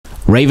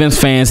Ravens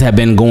fans have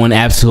been going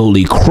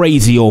absolutely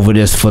crazy over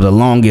this for the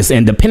longest,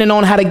 and depending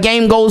on how the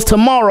game goes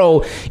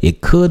tomorrow,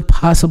 it could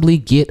possibly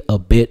get a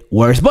bit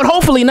worse, but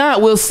hopefully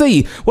not. We'll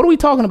see. What are we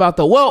talking about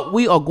though? Well,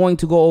 we are going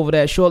to go over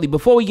that shortly.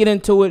 Before we get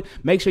into it,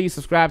 make sure you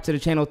subscribe to the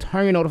channel,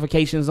 turn your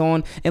notifications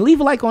on, and leave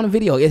a like on the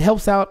video. It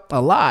helps out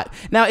a lot.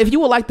 Now, if you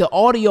would like the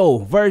audio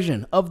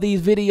version of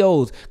these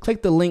videos,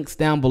 click the links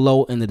down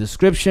below in the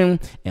description,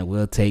 and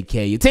we'll take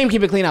care of you. Team,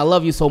 keep it clean. I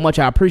love you so much.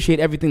 I appreciate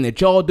everything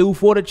that y'all do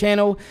for the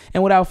channel,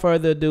 and without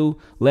further ado,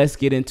 let's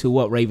get into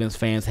what Ravens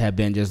fans have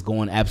been just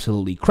going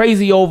absolutely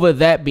crazy over,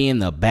 that being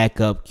the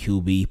backup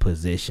QB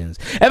positions.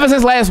 Ever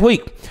since last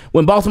week,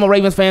 when Baltimore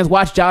Ravens fans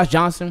watch Josh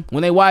Johnson,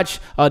 when they watch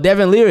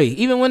Devin Leary,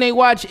 even when they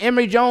watch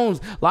Emory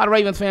Jones, a lot of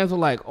Ravens fans were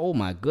like, oh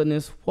my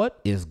goodness, what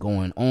is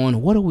going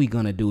on? What are we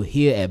going to do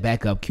here at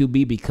backup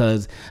QB?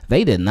 Because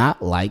they did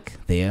not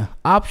like their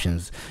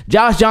options.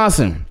 Josh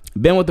Johnson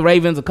been with the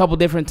Ravens a couple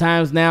different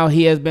times now.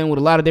 He has been with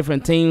a lot of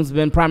different teams,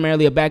 been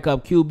primarily a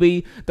backup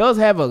QB. Does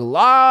have a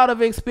lot of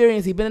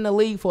experience. He's been in the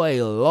league for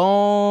a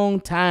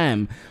long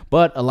time.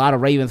 But a lot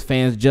of Ravens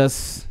fans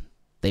just,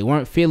 they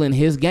weren't feeling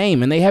his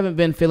game, and they haven't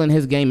been feeling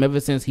his game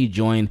ever since he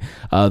joined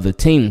the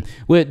team.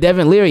 With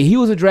Devin Leary, he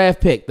was a draft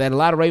pick that a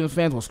lot of Ravens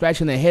fans were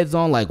scratching their heads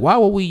on, like, why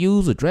would we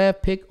use a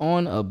draft pick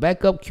on a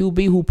backup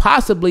QB who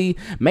possibly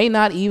may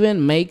not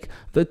even make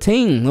the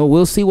team? Well,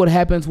 we'll see what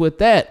happens with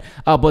that.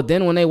 But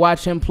then when they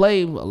watch him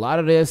play, a lot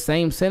of their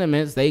same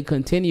sentiments, they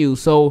continue.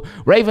 So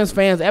Ravens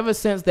fans, ever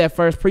since that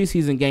first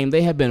preseason game,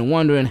 they have been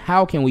wondering,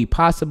 how can we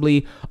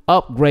possibly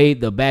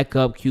upgrade the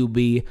backup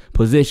QB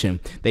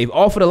position? They've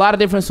offered a lot of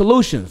different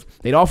solutions.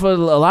 They've offered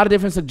a lot of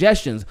different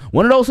suggestions.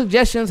 One of those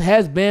suggestions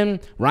has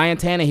been Ryan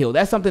Tannehill.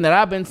 That's something that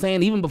I've been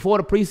saying even before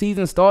the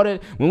preseason started.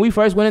 When we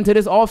first went into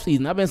this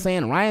offseason, I've been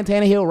saying Ryan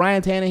Tannehill,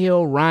 Ryan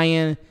Tannehill,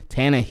 Ryan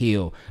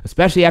Tannehill.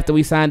 Especially after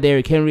we signed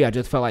Derrick Henry, I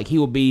just felt like he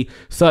would be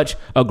such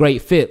a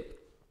great fit.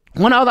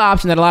 One other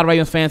option that a lot of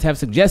Ravens fans have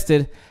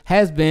suggested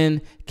has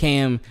been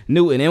Cam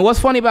Newton. And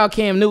what's funny about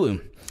Cam Newton,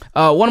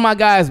 one of my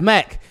guys,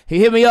 Mac, he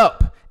hit me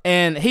up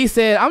and he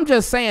said, I'm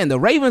just saying, the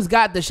Ravens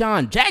got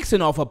Deshaun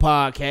Jackson off a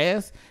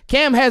podcast.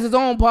 Cam has his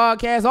own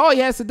podcast. All he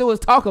has to do is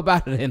talk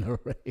about it in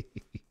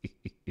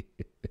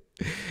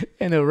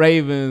the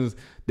Ravens,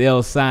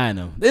 they'll sign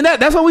him. And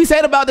that's what we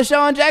said about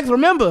Deshaun Jackson.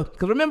 Remember,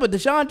 because remember,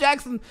 Deshaun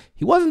Jackson,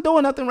 he wasn't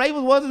doing nothing.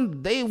 Ravens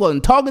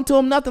wasn't talking to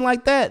him, nothing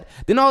like that.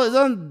 Then all of a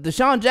sudden,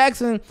 Deshaun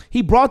Jackson,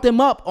 he brought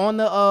them up on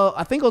the,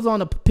 I think it was on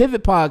the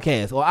Pivot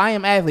podcast or I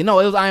Am Athlete. No,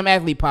 it was I Am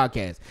Athlete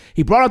podcast.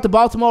 He brought up the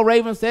Baltimore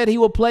Ravens, said he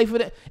would play for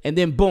that, and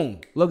then boom,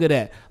 look at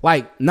that.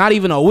 Like not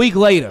even a week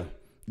later,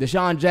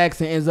 Deshaun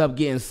Jackson ends up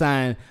getting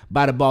signed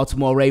by the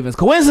Baltimore Ravens.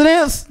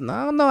 Coincidence?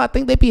 No, I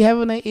think they be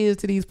having their ears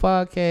to these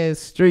podcast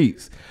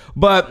streets.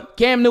 But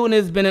Cam Newton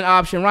has been an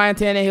option. Ryan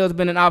Tannehill has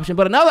been an option.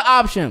 But another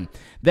option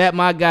that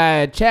my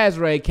guy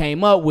Chaz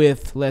came up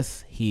with,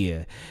 let's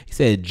hear. He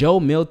said Joe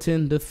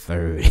Milton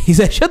III. He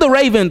said, should the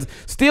Ravens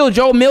steal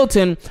Joe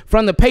Milton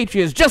from the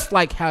Patriots just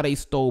like how they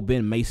stole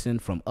Ben Mason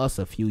from us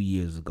a few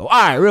years ago? All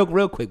right,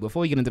 real quick,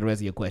 before we get into the rest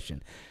of your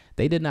question.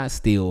 They did not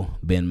steal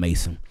Ben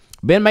Mason.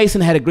 Ben Mason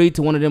had agreed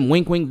to one of them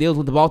wink-wink deals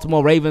with the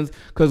Baltimore Ravens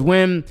because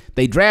when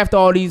they draft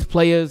all these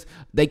players,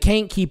 they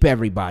can't keep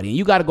everybody. And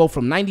you got to go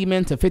from 90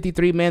 men to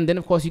 53 men. Then,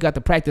 of course, you got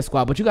the practice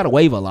squad, but you got to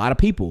waive a lot of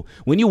people.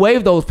 When you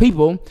waive those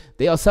people,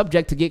 they are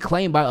subject to get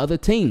claimed by other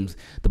teams.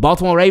 The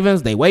Baltimore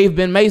Ravens, they waived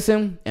Ben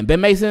Mason, and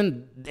Ben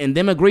Mason and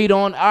them agreed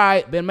on, all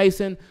right, Ben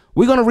Mason,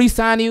 we're going to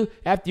re-sign you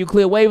after you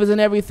clear waivers and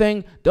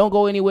everything. Don't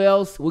go anywhere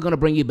else. We're going to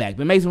bring you back.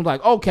 Ben Mason was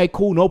like, okay,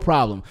 cool, no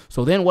problem.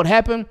 So then what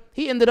happened?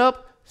 He ended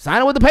up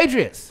signing with the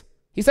Patriots.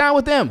 He signed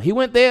with them. He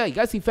went there. I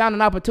guess he found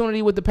an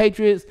opportunity with the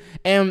Patriots,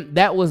 and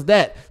that was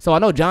that. So I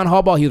know John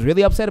Harbaugh, he was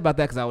really upset about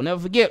that because I will never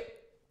forget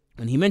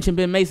when he mentioned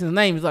Ben Mason's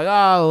name. He's like,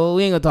 oh,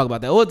 we ain't going to talk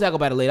about that. We'll talk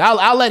about it later.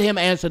 I'll let him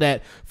answer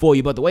that for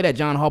you. But the way that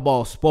John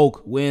Harbaugh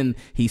spoke when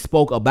he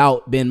spoke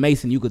about Ben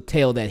Mason, you could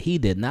tell that he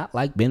did not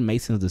like Ben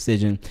Mason's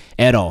decision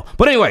at all.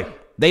 But anyway,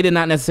 they did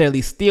not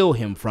necessarily steal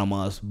him from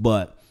us,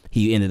 but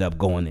he ended up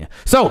going there.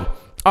 So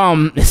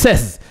it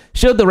says,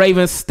 should the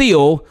Ravens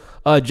steal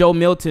Joe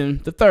Milton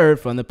III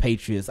from the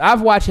Patriots?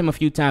 I've watched him a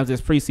few times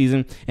this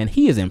preseason, and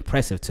he is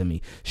impressive to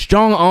me.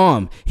 Strong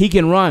arm. He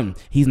can run.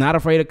 He's not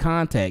afraid of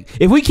contact.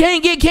 If we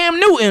can't get Cam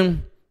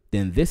Newton,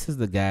 then this is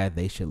the guy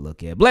they should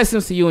look at.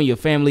 Blessings to you and your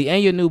family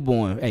and your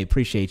newborn. Hey,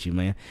 appreciate you,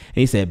 man. And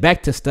he said,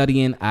 back to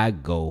studying I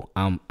go.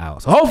 I'm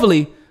out. So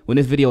hopefully, when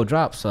this video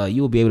drops,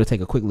 you will be able to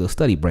take a quick little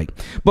study break.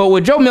 But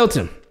with Joe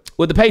Milton,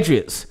 with the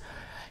Patriots,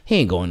 he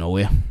ain't going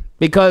nowhere.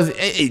 Because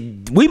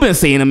we've been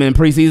seeing him in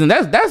preseason.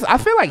 I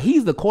feel like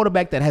he's the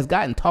quarterback that has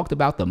gotten talked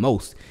about the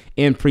most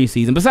in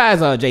preseason,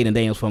 besides Jaden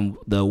Daniels from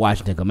the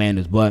Washington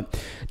Commanders. But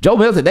Joe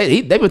Milton,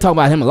 they've been talking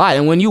about him a lot.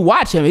 And when you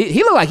watch him,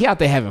 he look like he out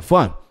there having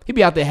fun. He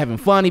be out there having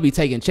fun. He be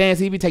taking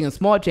chances. He be taking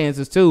smart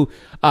chances too.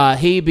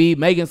 He be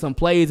making some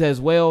plays as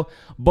well.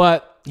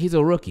 But he's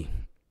a rookie.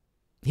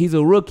 He's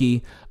a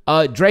rookie.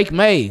 Drake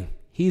May,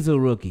 he's a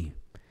rookie.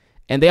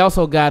 And they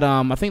also got,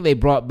 I think they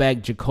brought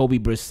back Jacoby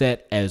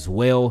Brissett as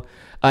well.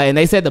 And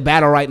they said the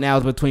battle right now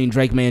is between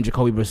Drake May and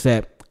Jacoby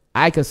Brissett.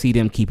 I could see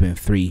them keeping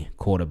 3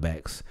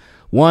 quarterbacks.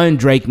 One,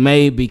 Drake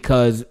May,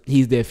 because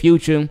he's their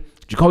future.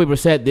 Jacoby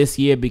Brissett this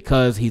year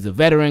because he's a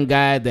veteran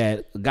guy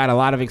that got a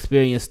lot of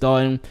experience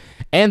starting.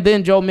 And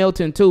then Joe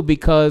Milton, too,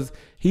 because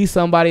he's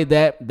somebody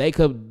that they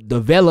could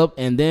develop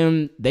and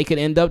then they could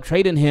end up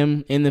trading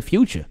him in the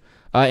future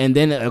and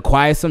then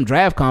acquire some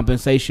draft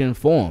compensation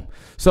for him.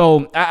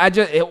 So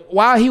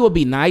while he would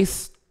be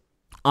nice,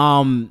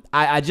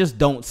 I just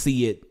don't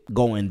see it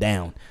going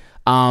down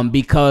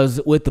because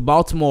with the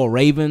Baltimore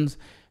Ravens,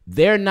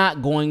 they're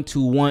not going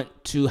to want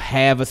to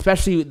have,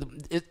 especially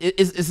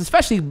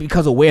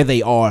because of where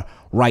they are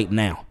right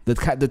now,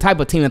 the type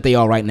of team that they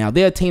are right now.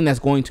 They're a team that's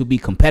going to be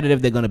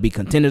competitive. They're going to be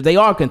contenders. They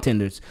are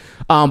contenders,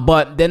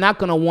 but they're not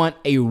going to want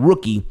a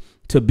rookie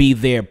to be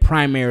their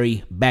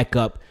primary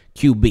backup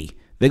QB.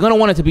 They're going to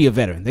want it to be a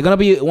veteran. They're going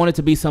to want it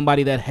to be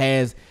somebody that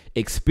has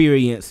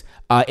experience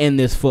in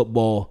this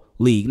football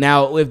league.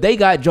 Now, if they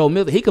got Joe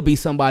Milton, he could be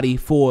somebody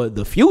for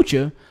the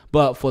future,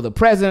 but for the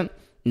present,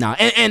 no.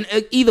 And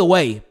either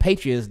way,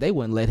 Patriots, they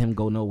wouldn't let him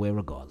go nowhere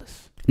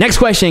regardless. Next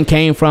question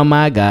came from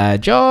my guy,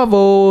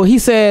 Jarvo. He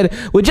said,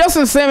 with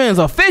Justin Simmons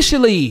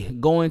officially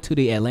going to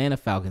the Atlanta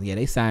Falcons, yeah,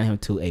 they signed him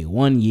to a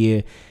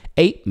 1-year,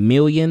 $8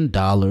 million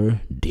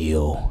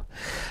deal.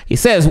 He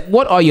says,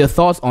 what are your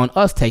thoughts on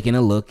us taking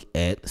a look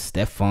at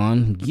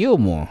Stephon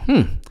Gilmore?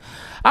 I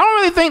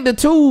don't really think the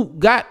two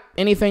got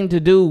anything to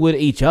do with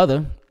each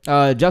other.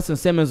 Justin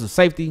Simmons a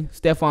safety,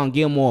 Stephon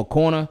Gilmore a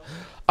corner.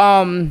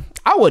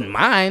 I wouldn't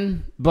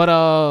mind, but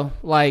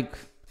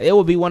it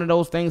would be one of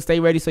those things. Stay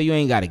ready so you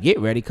ain't got to get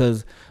ready,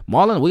 because we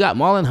got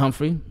Marlon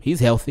Humphrey, he's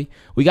healthy.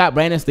 We got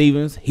Brandon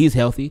Stevens, he's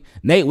healthy.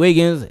 Nate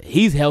Wiggins,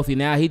 he's healthy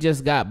now. He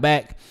just got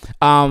back.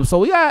 So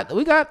we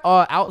got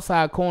our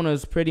outside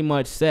corners pretty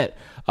much set.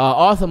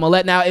 Arthur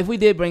Millette. Now, if we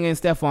did bring in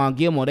Stephon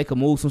Gilmore, they could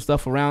move some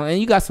stuff around, and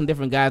you got some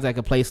different guys that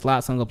could play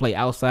slot, some could play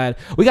outside.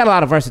 We got a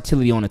lot of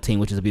versatility on the team,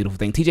 which is a beautiful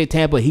thing. TJ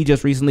Tampa, he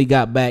just recently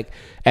got back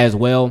as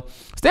well.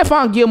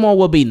 Stephon Gilmore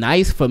will be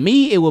nice. For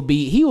me, he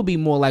will be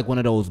more like one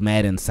of those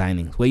Madden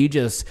signings where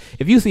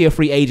if you see a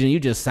free agent, you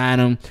just sign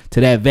him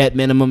to that vet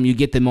minimum. You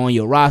get them on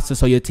your roster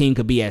so your team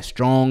could be as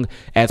strong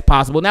as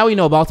possible. Now we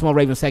know Baltimore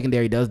Ravens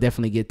secondary does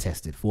definitely get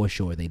tested for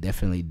sure. They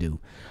definitely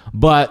do.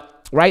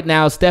 But right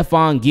now,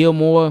 Stephon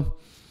Gilmore,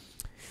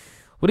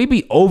 would he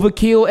be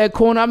overkill at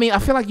corner? I mean, I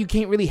feel like you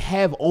can't really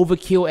have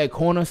overkill at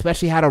corner,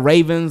 especially how the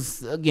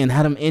Ravens, again,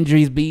 how them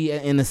injuries be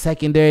in the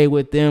secondary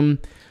with them.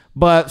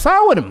 But so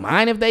I wouldn't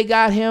mind if they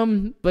got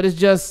him, but it's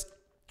just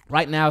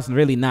right now it's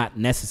really not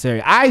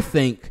necessary. I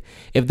think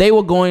if they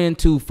were going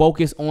to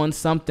focus on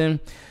something,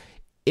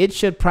 it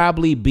should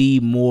probably be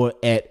more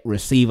at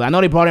receiver. I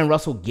know they brought in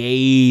Russell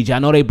Gage. I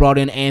know they brought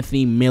in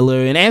Anthony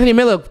Miller, and Anthony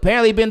Miller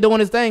apparently been doing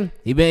his thing.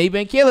 He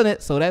been killing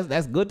it, so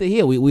that's good to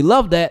hear. We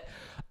love that.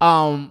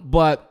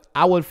 But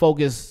I would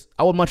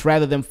much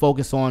rather them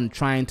focus on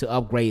trying to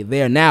upgrade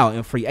there. Now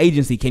in free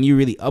agency, can you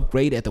really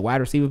upgrade at the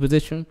wide receiver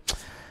position?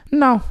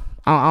 No.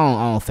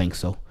 I don't think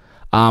so.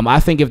 I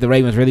think if the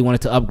Ravens really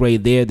wanted to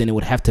upgrade there, then it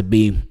would have to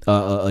be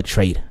a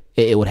trade.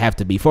 It would have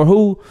to be. For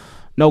who?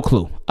 No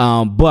clue.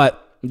 But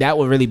that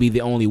would really be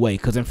the only way,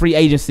 because in free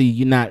agency,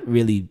 you're not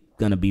really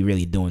going to be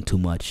really doing too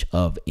much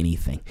of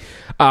anything.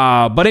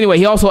 But anyway,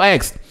 he also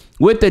asked,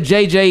 with the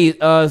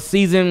JJ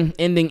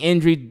season-ending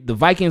injury, the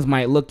Vikings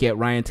might look at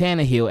Ryan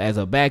Tannehill as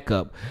a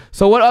backup.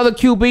 So what other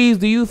QBs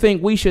do you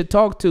think we should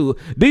talk to?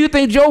 Do you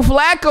think Joe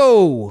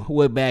Flacco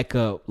would back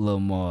up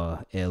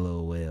Lamar?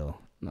 LOL.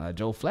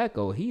 Joe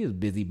Flacco, he is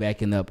busy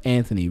backing up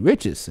Anthony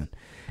Richardson.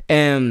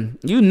 And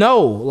you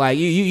know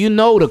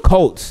the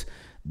Colts,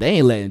 they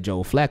ain't letting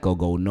Joe Flacco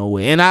go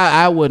nowhere. And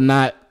I would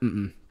not.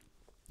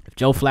 If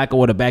Joe Flacco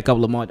were to back up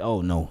Lamar,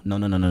 oh, no.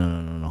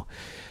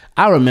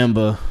 I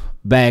remember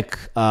back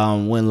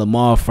when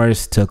Lamar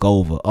first took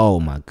over. Oh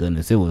my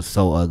goodness, it was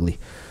so ugly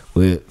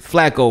with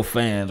Flacco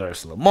fans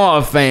versus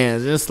Lamar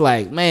fans. It's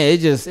like, man, it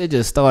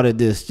just started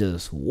this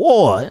just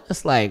war.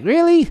 It's like,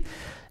 really?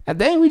 And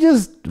then we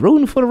just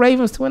rooting for the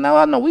Ravens to win. Now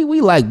I know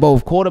we like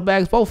both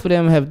quarterbacks. Both of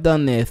them have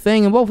done their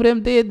thing, and both of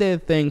them did their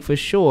thing for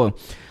sure.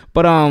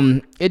 But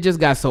it just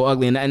got so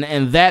ugly,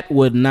 and that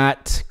would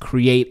not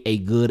create a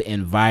good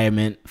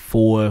environment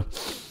for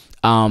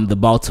the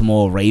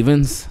Baltimore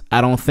Ravens.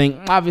 I don't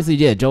think. Obviously,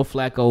 yeah, Joe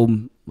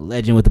Flacco,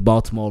 legend with the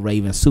Baltimore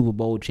Ravens, Super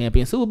Bowl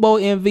champion, Super Bowl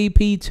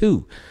MVP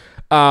too.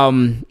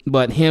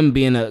 But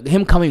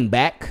him coming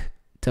back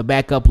to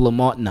back up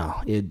Lamar,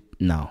 the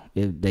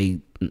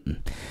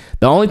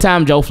only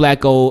time Joe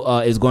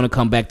Flacco is going to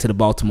come back to the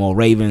Baltimore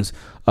Ravens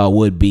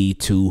would be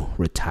to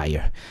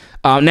retire.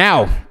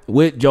 Now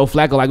with Joe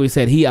Flacco, like we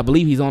said, I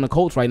believe he's on the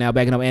Colts right now,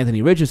 backing up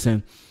Anthony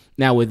Richardson.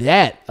 Now with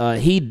that,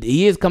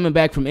 he is coming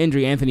back from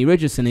injury. Anthony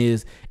Richardson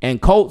is, and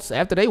Colts,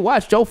 after they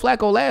watched Joe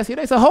Flacco last year,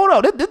 they said, "Hold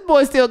on, this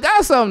boy still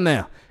got something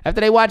now."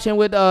 After they watched him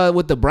with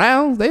the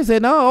Browns, they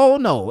said,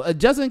 "No,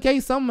 just in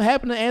case something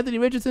happened to Anthony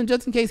Richardson,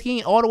 just in case he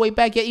ain't all the way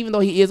back yet, even though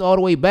he is all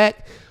the way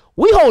back,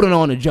 we holding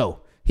on to Joe.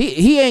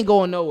 He ain't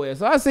going nowhere."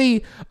 So I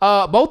see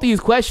both these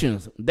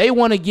questions. They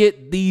want to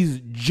get these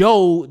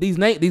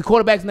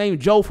quarterbacks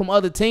named Joe from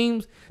other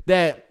teams.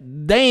 that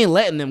they ain't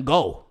letting them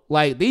go.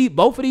 Like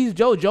both of these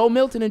Joe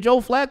Milton and Joe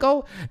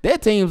Flacco, their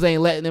teams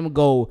ain't letting them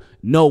go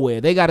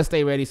nowhere. They got to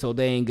stay ready, so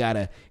they ain't got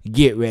to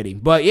get ready.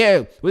 But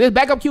yeah, with this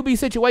backup QB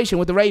situation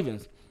with the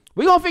Ravens,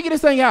 we're going to figure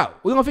this thing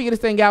out. We're going to figure this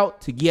thing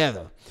out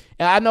together.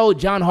 And I know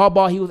John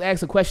Harbaugh, he was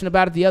asked a question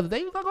about it the other day.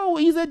 He was like, oh,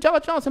 he said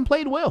Josh Johnson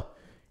played well.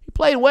 He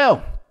played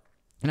well.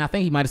 And I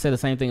think he might have said the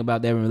same thing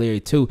about Devin Leary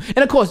too. And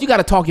of course, you got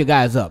to talk your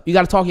guys up. You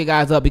got to talk your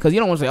guys up because you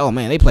don't want to say, oh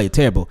man, they played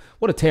terrible.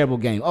 What a terrible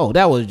game. Oh,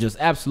 that was just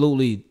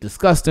absolutely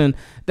disgusting.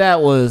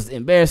 That was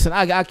embarrassing.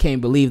 I can't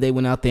believe they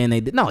went out there and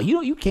they did. No,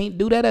 you can't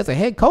do that as a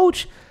head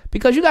coach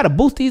because you got to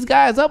boost these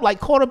guys up.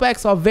 Like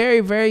quarterbacks are very,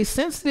 very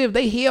sensitive.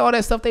 They hear all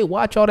that stuff. They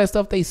watch all that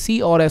stuff. They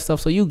see all that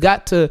stuff. So you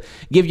got to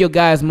give your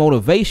guys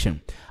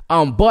motivation.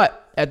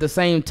 But at the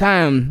same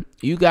time,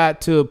 you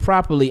got to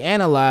properly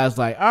analyze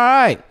like, all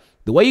right,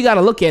 the way you got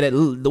to look at it,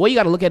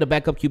 the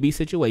backup QB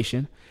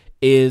situation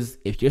is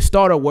if your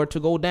starter were to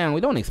go down,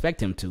 we don't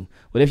expect him to,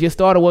 but if your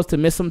starter was to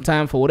miss some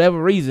time for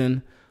whatever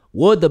reason,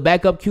 would the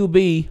backup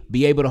QB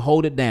be able to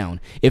hold it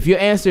down? If your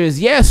answer is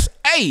yes,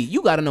 hey,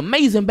 you got an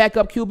amazing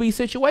backup QB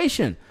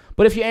situation.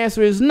 But if your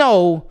answer is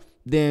no,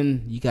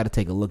 then you got to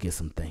take a look at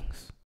some things.